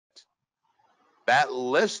That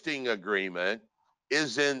listing agreement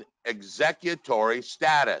is in executory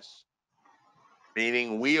status,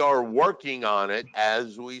 meaning we are working on it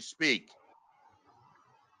as we speak.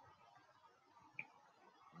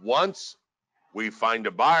 Once we find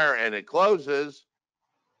a buyer and it closes,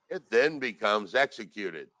 it then becomes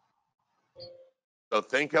executed. So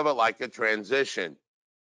think of it like a transition.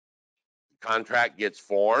 The contract gets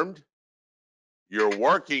formed, you're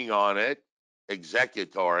working on it,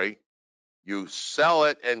 executory, you sell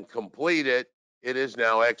it and complete it, it is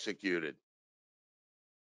now executed.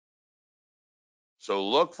 So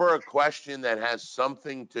look for a question that has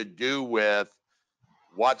something to do with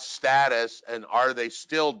what status and are they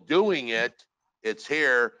still doing it? It's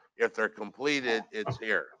here. If they're completed, it's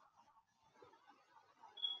here.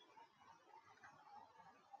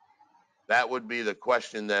 That would be the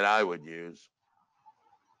question that I would use.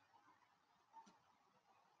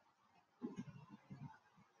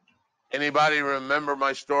 Anybody remember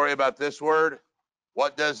my story about this word?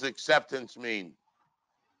 What does acceptance mean?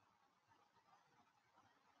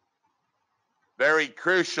 Very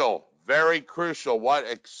crucial what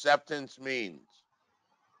acceptance means.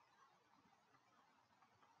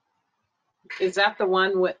 Is that the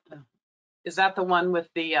one with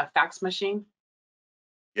the fax machine?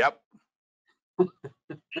 Yep.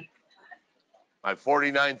 My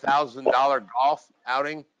 $49,000 golf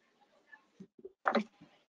outing.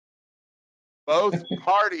 Both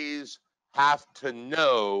parties have to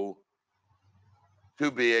know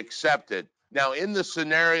to be accepted. Now, in the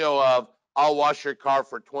scenario of I'll wash your car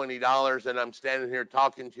for $20 and I'm standing here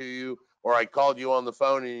talking to you, or I called you on the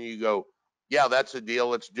phone and you go, yeah, that's a deal,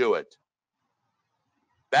 let's do it.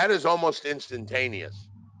 That is almost instantaneous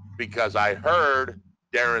because I heard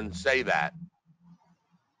Darren say that.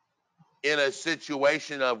 In a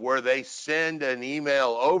situation of where they send an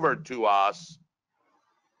email over to us,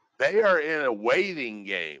 they are in a waiting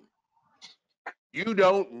game. You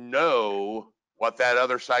don't know what that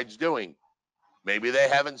other side's doing. Maybe they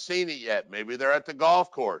haven't seen it yet. Maybe they're at the golf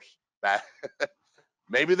course.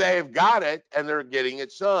 Maybe they have got it and they're getting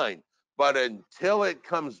it signed. But until it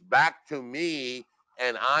comes back to me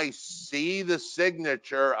and I see the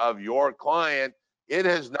signature of your client, it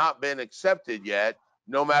has not been accepted yet,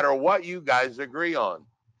 no matter what you guys agree on.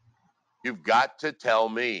 You've got to tell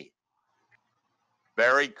me.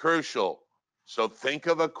 Very crucial. So think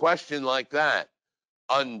of a question like that.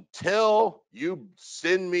 Until you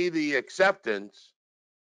send me the acceptance,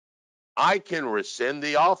 I can rescind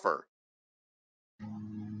the offer.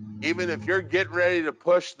 Even if you're getting ready to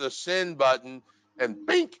push the send button and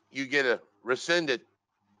bink, you get a rescind it.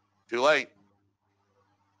 Too late.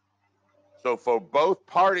 So for both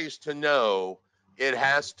parties to know, it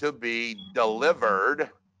has to be delivered.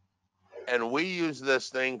 And we use this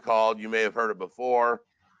thing called, you may have heard it before,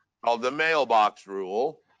 called the mailbox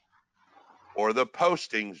rule or the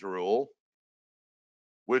postings rule,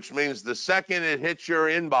 which means the second it hits your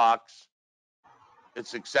inbox,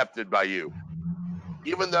 it's accepted by you.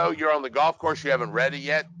 Even though you're on the golf course, you haven't read it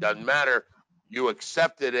yet, doesn't matter. You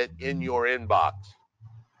accepted it in your inbox.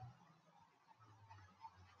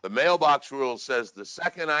 The mailbox rule says the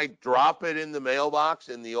second I drop it in the mailbox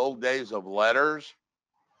in the old days of letters,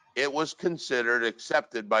 it was considered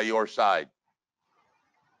accepted by your side.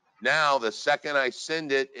 Now, the second I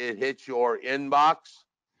send it, it hits your inbox,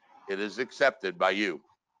 it is accepted by you.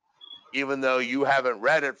 Even though you haven't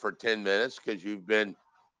read it for 10 minutes because you've been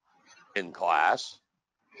in class,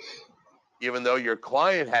 even though your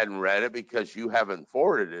client hadn't read it because you haven't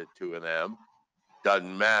forwarded it to them,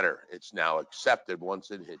 doesn't matter. It's now accepted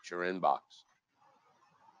once it hits your inbox.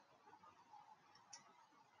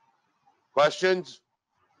 Questions?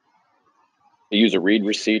 They use a read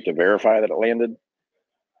receipt to verify that it landed.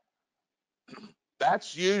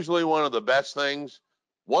 That's usually one of the best things.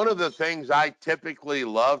 One of the things I typically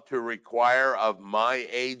love to require of my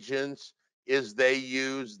agents is they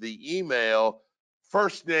use the email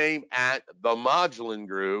first name at the Modulin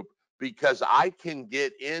Group, because I can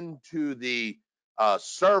get into the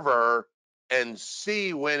server and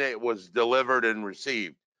see when it was delivered and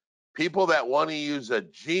received. People that want to use a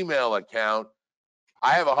Gmail account,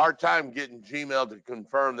 I have a hard time getting Gmail to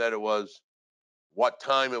confirm that it was what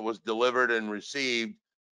time it was delivered and received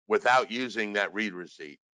without using that read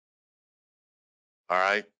receipt. All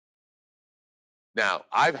right. Now,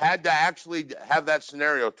 I've had to actually have that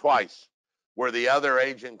scenario twice where the other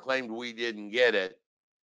agent claimed we didn't get it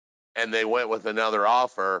and they went with another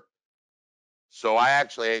offer. So I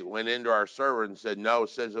actually went into our server and said, no, it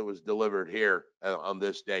says it was delivered here on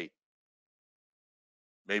this date.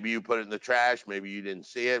 Maybe you put it in the trash, maybe you didn't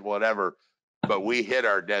see it, whatever, but we hit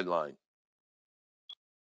our deadline.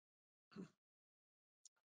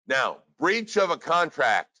 Now, breach of a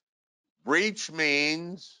contract. Breach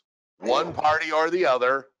means one party or the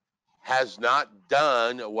other has not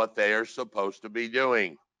done what they are supposed to be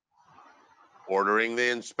doing. Ordering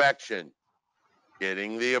the inspection,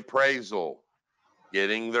 getting the appraisal,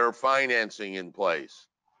 getting their financing in place,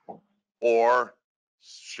 or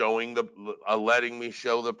showing letting me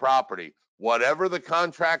show the property. Whatever the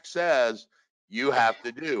contract says, you have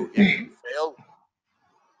to do. If you fail,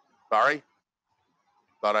 sorry,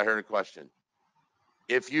 thought I heard a question.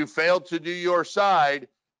 If you fail to do your side,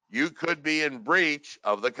 you could be in breach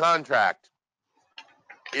of the contract.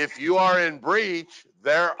 If you are in breach,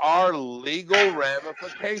 there are legal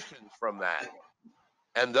ramifications from that.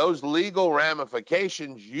 And those legal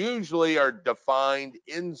ramifications usually are defined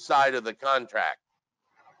inside of the contract.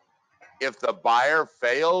 If the buyer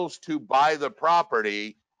fails to buy the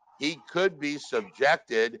property, he could be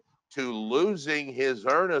subjected to losing his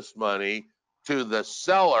earnest money to the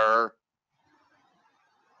seller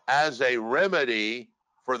as a remedy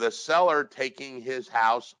for the seller taking his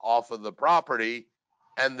house off of the property,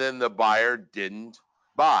 and then the buyer didn't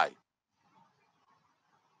buy.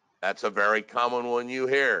 That's a very common one you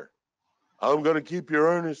hear. I'm going to keep your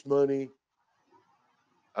earnest money.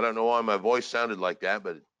 I don't know why my voice sounded like that,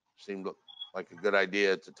 but it seemed like a good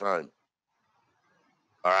idea at the time.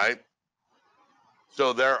 All right.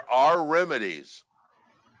 So there are remedies.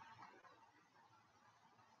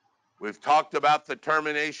 We've talked about the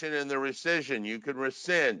termination and the rescission. You can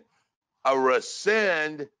rescind. A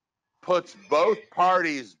rescind puts both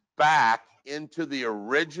parties back into the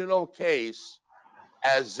original case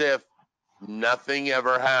as if nothing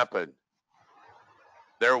ever happened.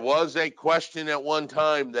 There was a question at one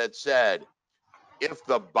time that said, if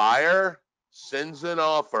the buyer sends an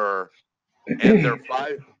offer and their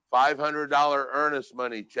 $500 earnest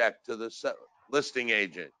money check to the listing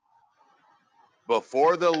agent,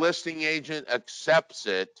 before the listing agent accepts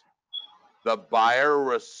it, the buyer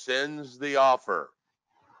rescinds the offer.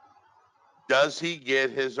 Does he get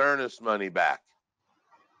his earnest money back?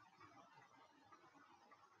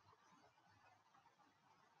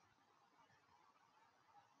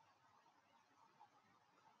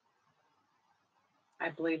 I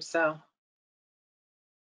believe so.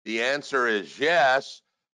 The answer is yes,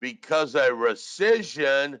 because a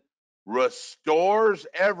rescission restores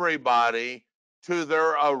everybody to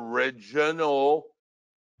their original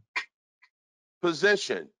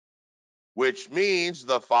position, which means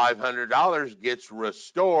the $500 gets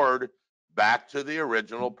restored back to the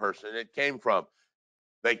original person it came from.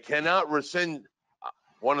 They cannot rescind.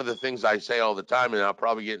 One of the things I say all the time, and I'll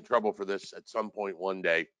probably get in trouble for this at some point one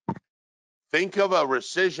day, think of a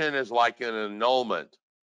rescission as like an annulment.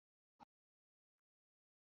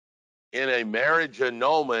 In a marriage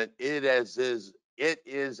annulment, it is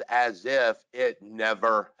as if it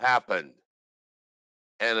never happened.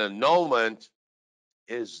 An annulment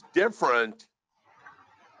is different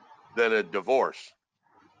than a divorce.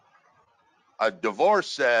 A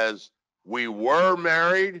divorce says we were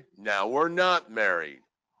married, now we're not married.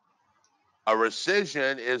 A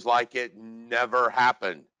rescission is like it never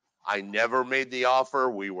happened. I never made the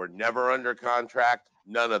offer. We were never under contract.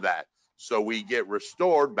 None of that. So we get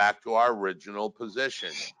restored back to our original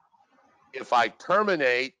position. If I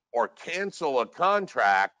terminate or cancel a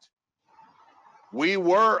contract, we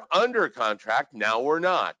were under contract. Now we're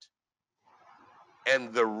not.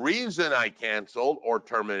 And the reason I canceled or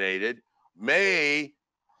terminated may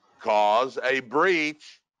cause a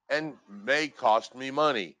breach and may cost me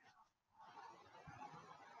money.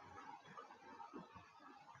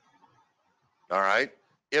 All right.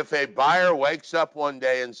 If a buyer wakes up one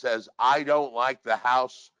day and says, I don't like the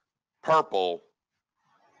house purple,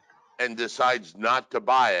 and decides not to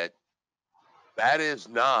buy it, that is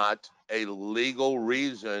not a legal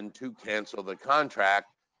reason to cancel the contract.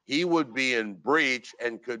 He would be in breach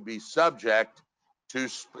and could be subject to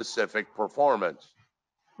specific performance.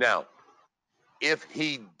 Now, if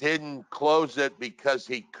he didn't close it because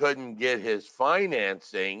he couldn't get his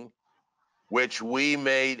financing, which we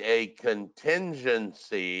made a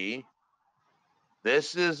contingency,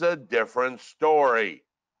 this is a different story.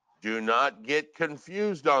 Do not get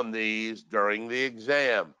confused on these during the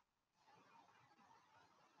exam.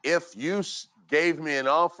 If you gave me an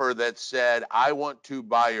offer that said, I want to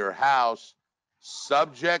buy your house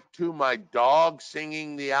subject to my dog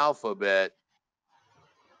singing the alphabet,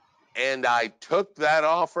 and I took that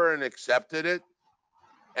offer and accepted it,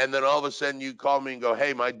 and then all of a sudden you call me and go,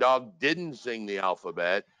 hey, my dog didn't sing the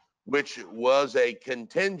alphabet, which was a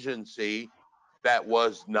contingency that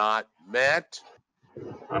was not met,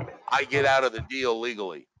 I get out of the deal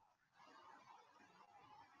legally.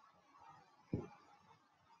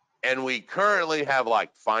 And we currently have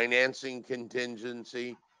like financing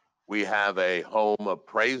contingency. We have a home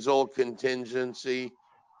appraisal contingency.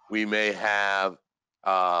 We may have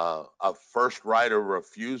a first right of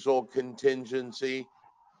refusal contingency,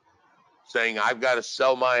 saying I've got to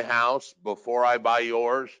sell my house before I buy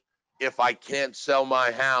yours. If I can't sell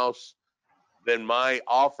my house, then my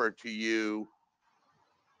offer to you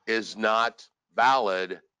is not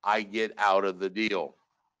valid. I get out of the deal.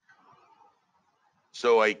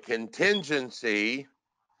 So a contingency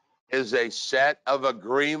is a set of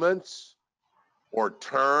agreements or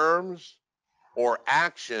terms or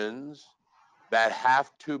actions that have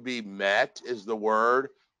to be met, is the word,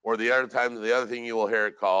 or the other thing you will hear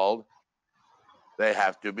it called, they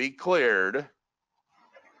have to be cleared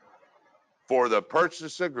for the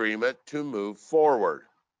purchase agreement to move forward.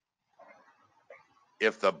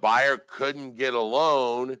 If the buyer couldn't get a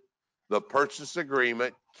loan, the purchase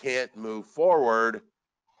agreement can't move forward.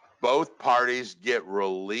 Both parties get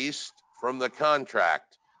released from the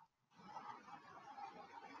contract.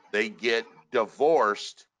 They get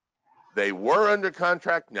divorced. They were under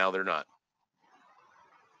contract, now they're not.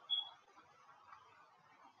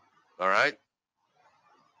 All right.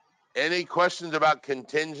 Any questions about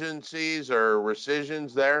contingencies or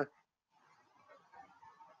rescissions there?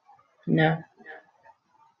 No.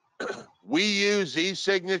 We use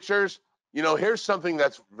e-signatures. You know, here's something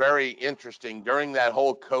that's very interesting. During that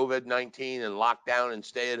whole COVID-19 and lockdown and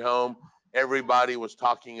stay at home, everybody was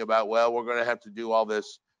talking about, well, we're going to have to do all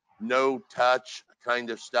this no touch kind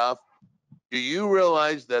of stuff. Do you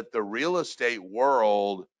realize that the real estate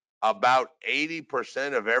world, about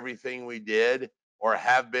 80% of everything we did or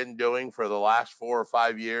have been doing for the last 4 or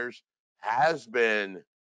 5 years has been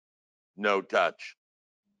no touch?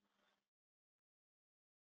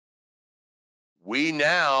 We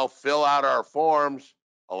now fill out our forms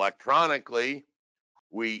electronically.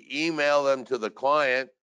 We email them to the client.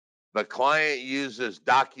 The client uses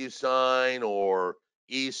DocuSign or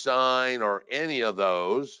eSign or any of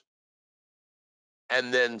those,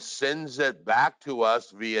 and then sends it back to us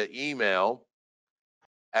via email,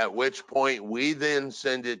 at which point we then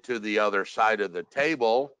send it to the other side of the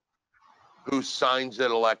table, who signs it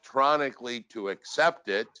electronically to accept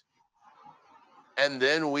it. And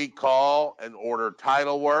then we call and order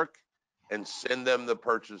title work and send them the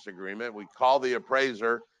purchase agreement. We call the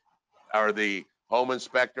appraiser or the home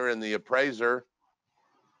inspector and the appraiser.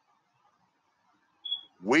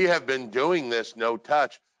 We have been doing this no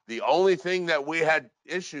touch. The only thing that we had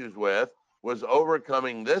issues with was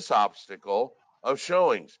overcoming this obstacle of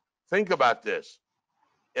showings. Think about this.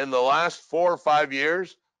 In the last 4 or 5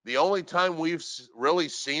 years, the only time we've really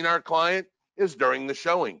seen our client is during the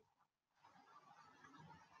showing.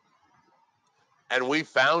 And we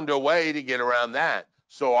found a way to get around that.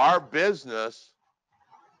 So our business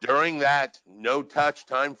during that no touch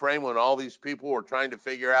time frame, when all these people were trying to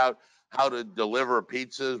figure out how to deliver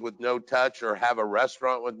pizzas with no touch or have a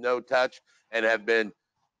restaurant with no touch, and have been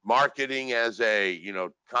marketing as a,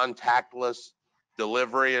 contactless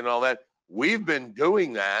delivery and all that, we've been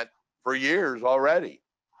doing that for years already.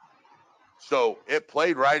 So it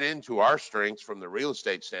played right into our strengths from the real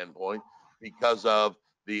estate standpoint, because of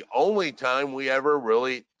the only time we ever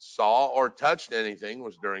really saw or touched anything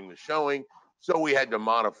was during the showing. So we had to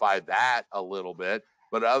modify that a little bit.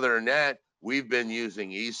 But other than that, we've been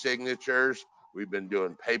using e-signatures. We've been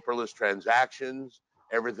doing paperless transactions.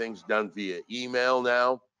 Everything's done via email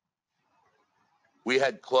now. We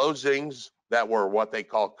had closings that were what they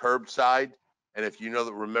call curbside. And if you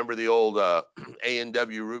remember the old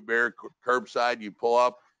A&W root beer curbside, you pull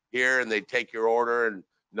up here and they take your order and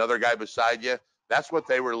another guy beside you. That's what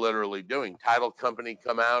they were literally doing. Title company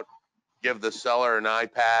come out, give the seller an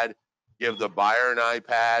iPad, give the buyer an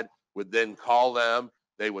iPad, would then call them.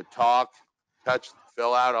 They would talk, touch,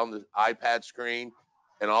 fill out on the iPad screen,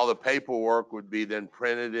 and all the paperwork would be then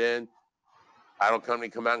printed in. Title company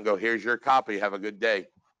come out and go, here's your copy. Have a good day.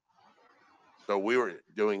 So we were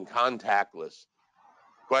doing contactless.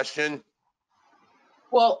 Question?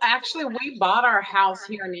 Well, actually, we bought our house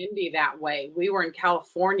here in Indy that way. We were in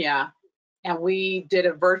California and we did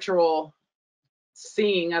a virtual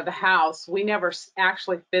seeing of the house. We never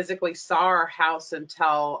actually physically saw our house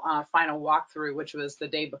until final walkthrough, which was the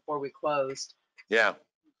day before we closed. Yeah.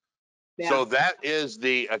 Yeah. So that is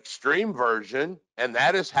the extreme version, and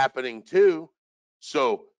that is happening too.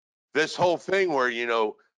 So this whole thing where,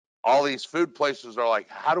 all these food places are like,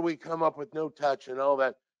 how do we come up with no touch and all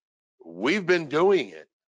that? We've been doing it.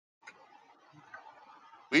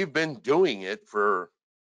 We've been doing it for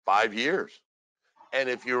 5 years. And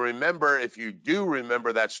if you do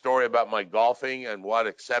remember that story about my golfing and what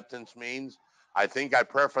acceptance means, I think I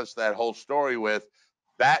prefaced that whole story with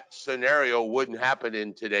that scenario wouldn't happen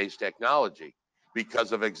in today's technology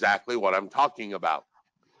because of exactly what I'm talking about.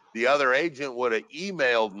 The other agent would have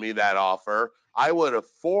emailed me that offer. I would have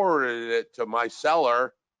forwarded it to my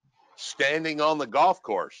seller standing on the golf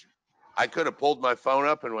course. I could have pulled my phone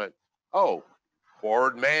up and went, oh,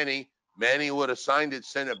 forward Manny. Manny would have signed it,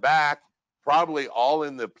 sent it back, probably all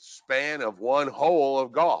in the span of one hole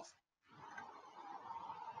of golf.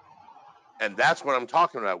 And that's what I'm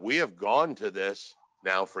talking about. We have gone to this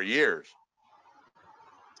now for years.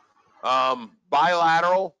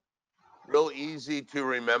 Bilateral, real easy to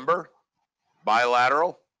remember.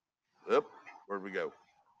 Bilateral. Oop, where'd we go?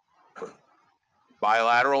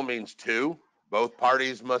 Bilateral means two. Both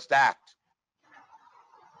parties must act.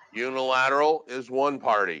 Unilateral is one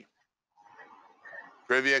party.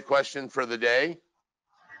 Trivia question for the day.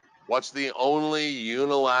 What's the only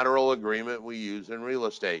unilateral agreement we use in real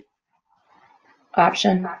estate?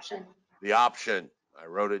 Option. The option. I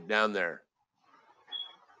wrote it down there.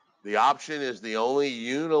 The option is the only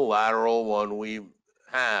unilateral one we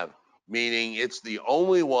have, meaning it's the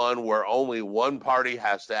only one where only one party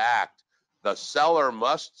has to act. The seller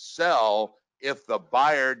must sell if the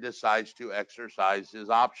buyer decides to exercise his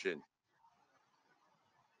option.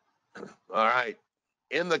 All right.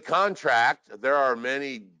 In the contract, there are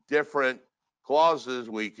many different clauses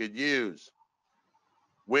we could use.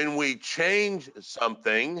 When we change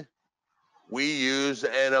something, we use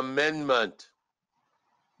an amendment.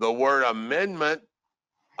 The word amendment,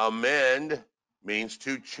 amend, means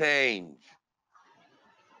to change.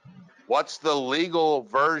 What's the legal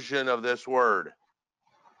version of this word?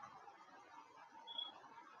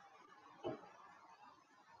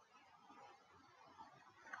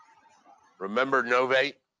 Remember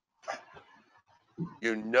novate?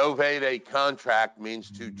 You novate a contract means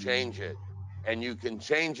to change it. And you can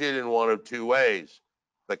change it in one of two ways.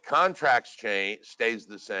 The contract stays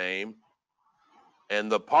the same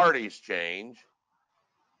and the parties change,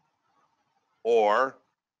 or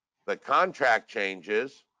the contract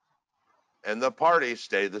changes and the parties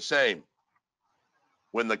stay the same.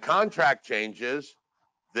 When the contract changes,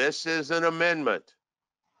 this is an amendment.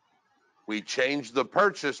 We changed the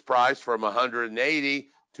purchase price from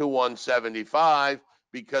 180 to 175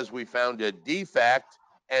 because we found a defect.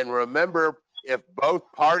 And remember, if both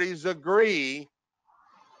parties agree,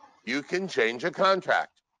 you can change a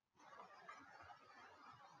contract.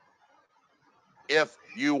 If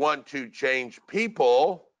you want to change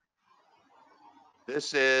people,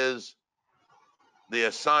 this is the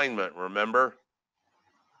assignment, remember?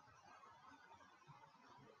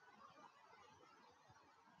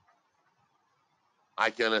 I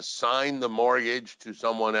can assign the mortgage to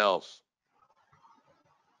someone else.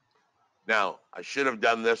 Now, I should have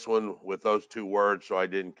done this one with those two words so I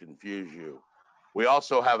didn't confuse you. We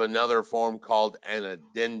also have another form called an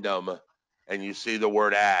addendum, and you see the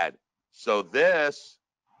word add. So this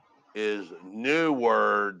is new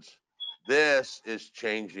words. This is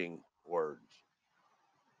changing words.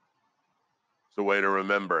 It's a way to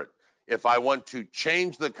remember it. If I want to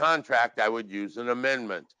change the contract, I would use an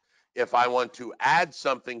amendment. If I want to add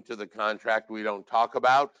something to the contract we don't talk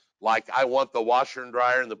about, like I want the washer and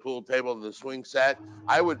dryer and the pool table and the swing set,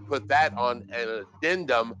 I would put that on an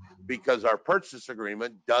addendum because our purchase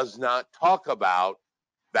agreement does not talk about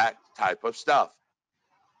that type of stuff.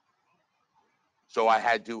 So I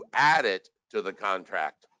had to add it to the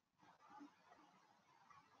contract.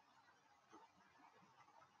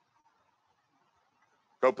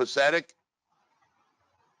 Copacetic?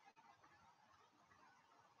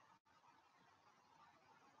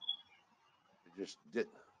 I just did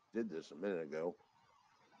this a minute ago.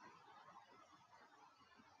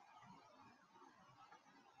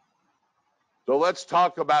 So let's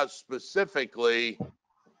talk about specifically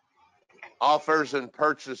offers and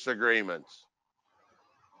purchase agreements.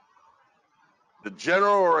 The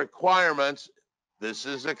general requirements, this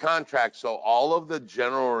is a contract, so all of the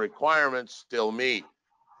general requirements still meet.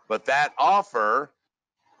 But that offer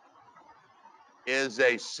is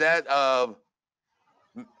a set of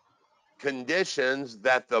conditions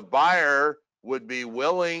that the buyer would be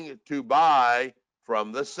willing to buy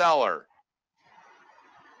from the seller.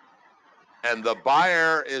 And the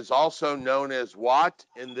buyer is also known as what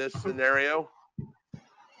in this scenario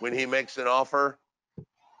when he makes an offer?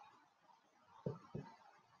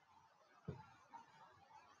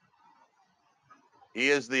 He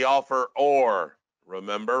is the offeror,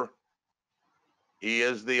 remember? He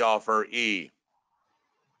is the offeree.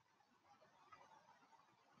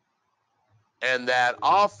 And that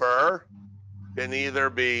offer can either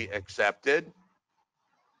be accepted,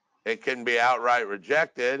 it can be outright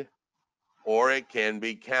rejected, or it can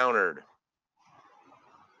be countered.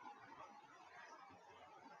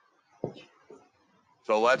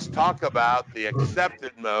 So let's talk about the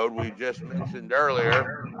accepted mode we just mentioned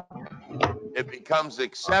earlier. It becomes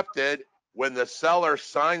accepted when the seller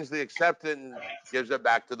signs the acceptance and gives it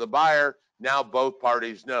back to the buyer. Now both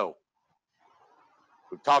parties know.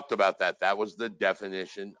 We've talked about that. That was the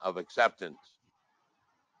definition of acceptance.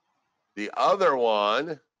 The other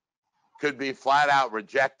one could be flat out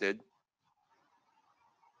rejected.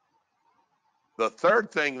 The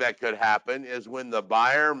third thing that could happen is when the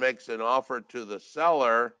buyer makes an offer to the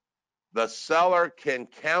seller can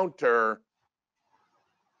counter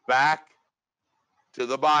back to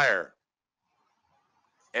the buyer.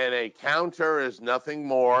 And a counter is nothing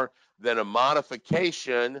more than a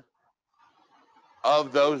modification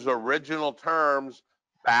of those original terms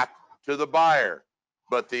back to the buyer.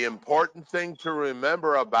 But the important thing to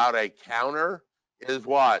remember about a counter is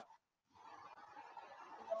what?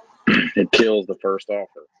 It kills the first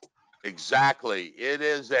offer. Exactly. It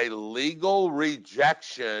is a legal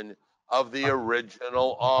rejection of the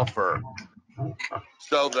original offer.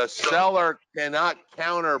 So the seller cannot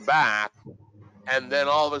counter back and then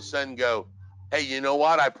all of a sudden go, hey, you know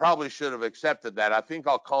what? I probably should have accepted that. I think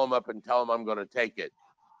I'll call him up and tell him I'm going to take it.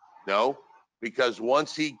 No, because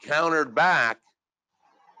once he countered back,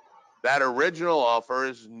 that original offer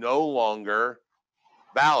is no longer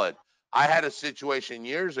valid. I had a situation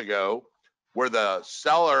years ago where the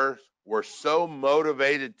sellers were so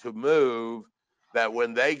motivated to move that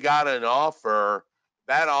when they got an offer,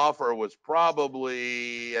 that offer was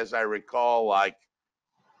probably, as I recall, like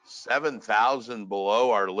 7,000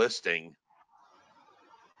 below our listing.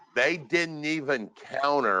 They didn't even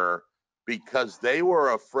counter because they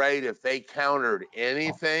were afraid if they countered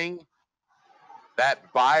anything,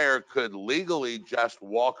 that buyer could legally just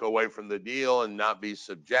walk away from the deal and not be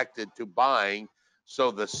subjected to buying.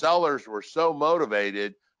 So the sellers were so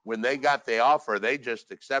motivated when they got the offer, they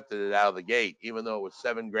just accepted it out of the gate, even though it was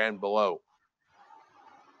 $7,000 below,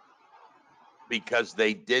 because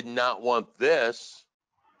they did not want this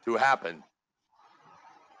to happen.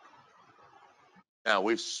 Now,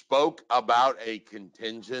 we've spoke about a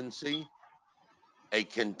contingency. A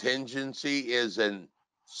contingency is a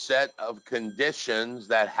set of conditions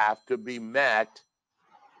that have to be met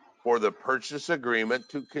for the purchase agreement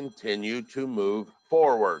to continue to move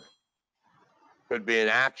forward. Could be an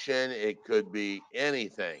action, it could be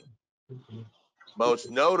anything. Most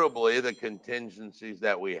notably, the contingencies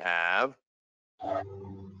that we have.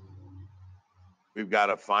 We've got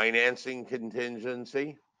a financing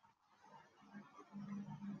contingency.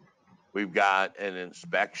 We've got an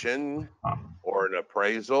inspection or an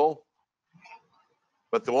appraisal.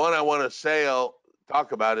 But the one I want to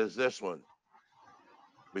talk about is this one.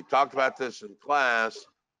 We talked about this in class.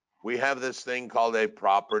 We have this thing called a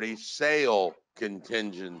property sale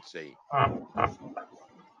contingency.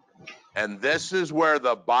 And this is where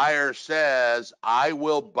the buyer says, I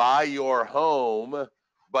will buy your home,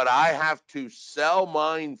 but I have to sell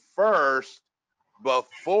mine first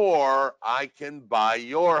before I can buy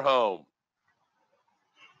your home.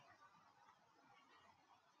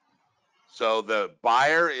 So the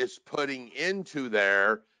buyer is putting into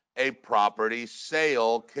there a property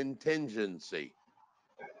sale contingency.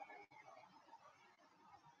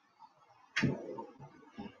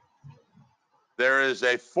 There is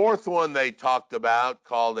a fourth one they talked about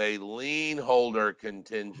called a lien holder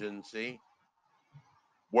contingency,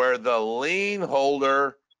 where the lien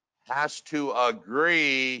holder has to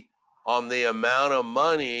agree on the amount of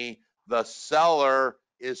money the seller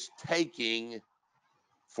is taking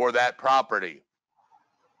for that property.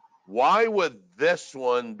 Why would this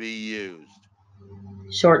one be used?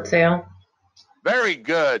 Short sale. Very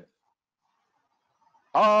good.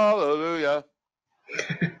 Hallelujah.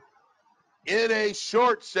 In a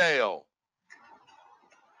short sale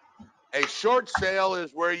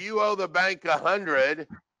is where you owe the bank 100,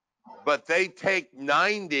 but they take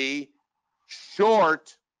 90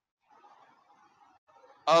 short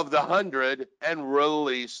of the 100 and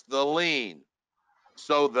release the lien.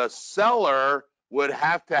 So the seller would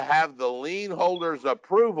have to have the lien holder's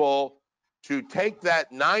approval to take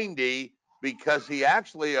that 90 because he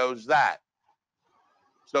actually owes that.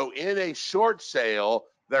 So in a short sale,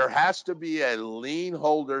 there has to be a lien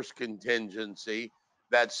holder's contingency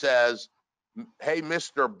that says, hey,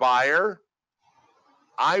 Mr. Buyer,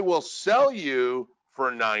 I will sell you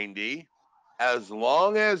for 90 as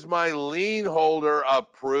long as my lien holder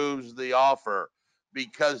approves the offer.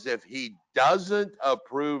 Because if he doesn't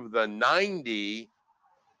approve the 90,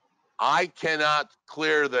 I cannot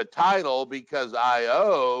clear the title because I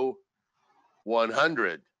owe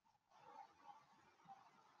 100.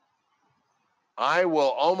 I will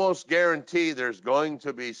almost guarantee there's going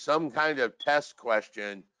to be some kind of test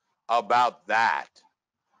question about that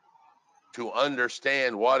to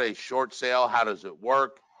understand what a short sale, how does it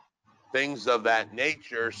work, things of that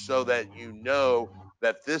nature, so that you know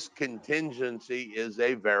that this contingency is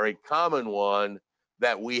a very common one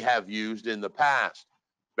that we have used in the past.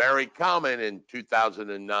 Very common in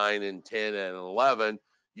 2009 and 10 and 11.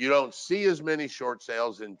 You don't see as many short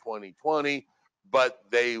sales in 2020, but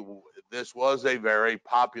this was a very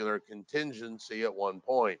popular contingency at one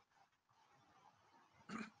point.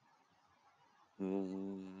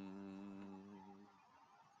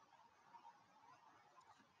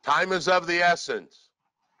 Time is of the essence.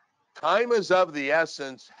 Time is of the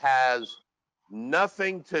essence has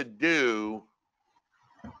nothing to do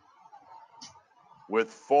with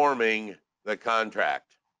forming the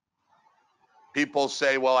contract. People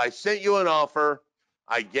say, well, I sent you an offer.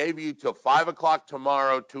 I gave you till 5 o'clock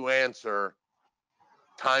tomorrow to answer.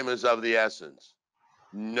 Time is of the essence.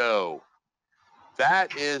 No,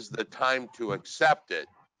 that is the time to accept it.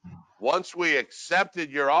 Once we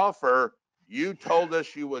accepted your offer, you told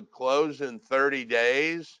us you would close in 30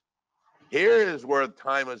 days. Here is where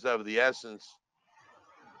time is of the essence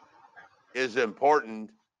is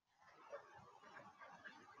important.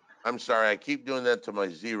 I'm sorry, I keep doing that to my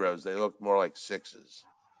zeros. They look more like sixes.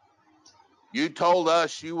 You told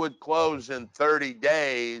us you would close in 30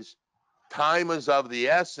 days. Time is of the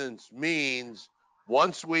essence means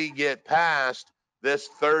once we get past this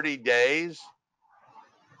 30 days,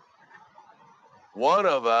 one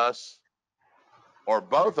of us or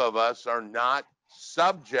both of us are not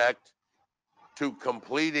subject to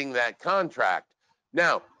completing that contract.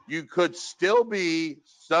 Now, you could still be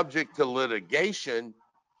subject to litigation.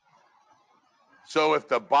 So if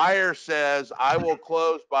the buyer says, I will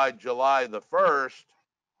close by July the 1st,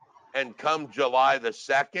 and come July the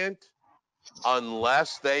 2nd,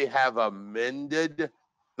 unless they have amended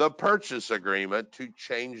the purchase agreement to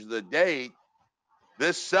change the date,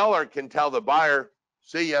 this seller can tell the buyer,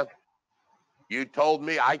 see ya. You told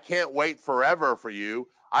me I can't wait forever for you.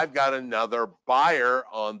 I've got another buyer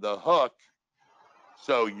on the hook.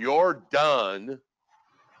 So you're done.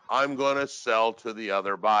 I'm going to sell to the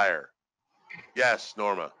other buyer. Yes,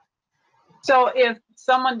 Norma. So if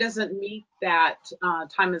someone doesn't meet that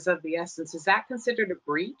time is of the essence, is that considered a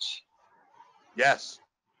breach? Yes.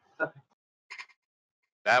 Okay.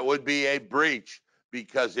 That would be a breach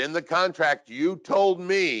because in the contract, you told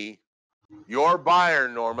me, your buyer,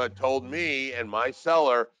 Norma, told me and my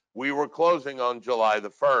seller, we were closing on July the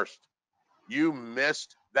 1st. You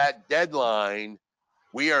missed that deadline.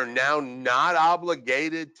 We are now not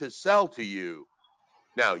obligated to sell to you.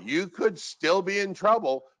 Now, you could still be in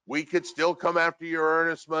trouble. We could still come after your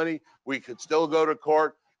earnest money. We could still go to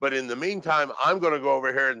court. But in the meantime, I'm going to go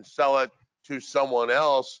over here and sell it to someone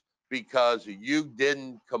else because you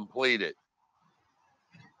didn't complete it.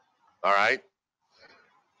 All right.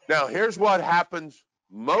 Now, here's what happens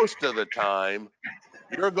most of the time.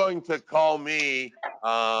 You're going to call me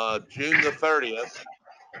June the 30th,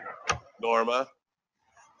 Norma,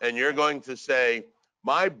 and you're going to say,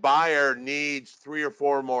 my buyer needs 3 or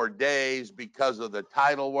 4 more days because of the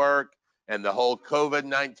title work and the whole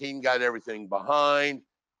COVID-19 got everything behind.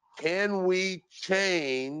 Can we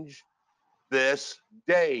change this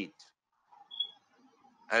date?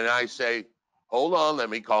 And I say, hold on, let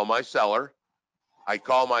me call my seller. I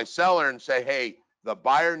call my seller and say, hey, the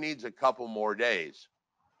buyer needs a couple more days.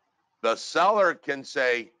 The seller can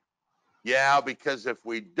say, yeah, because if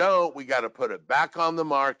we don't, we got to put it back on the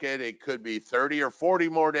market. It could be 30 or 40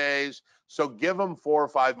 more days. So give them 4 or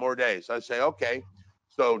 5 more days. I say, okay.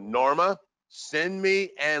 So Norma, send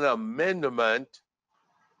me an amendment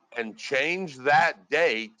and change that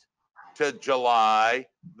date to July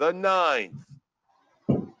the 9th.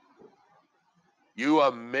 You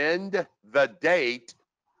amend the date.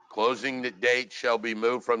 Closing the date shall be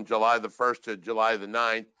moved from July the 1st to July the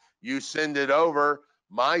 9th. You send it over.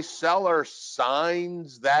 My seller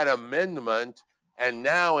signs that amendment. And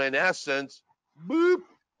now, in essence, boop,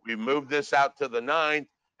 we move this out to the 9th.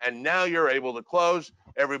 And now you're able to close.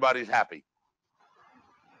 Everybody's happy.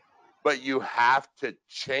 But you have to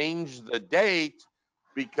change the date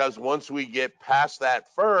because once we get past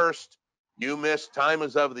that first, you miss time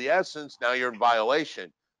is of the essence. Now you're in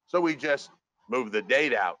violation. So we just move the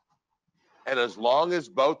date out. And as long as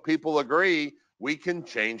both people agree, we can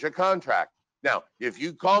change a contract. Now, if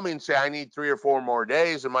you call me and say, I need 3 or 4 more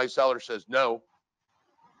days, and my seller says, no,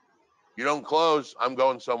 you don't close, I'm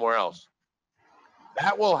going somewhere else.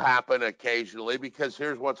 That will happen occasionally because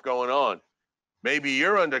here's what's going on. Maybe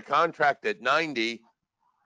you're under contract at 90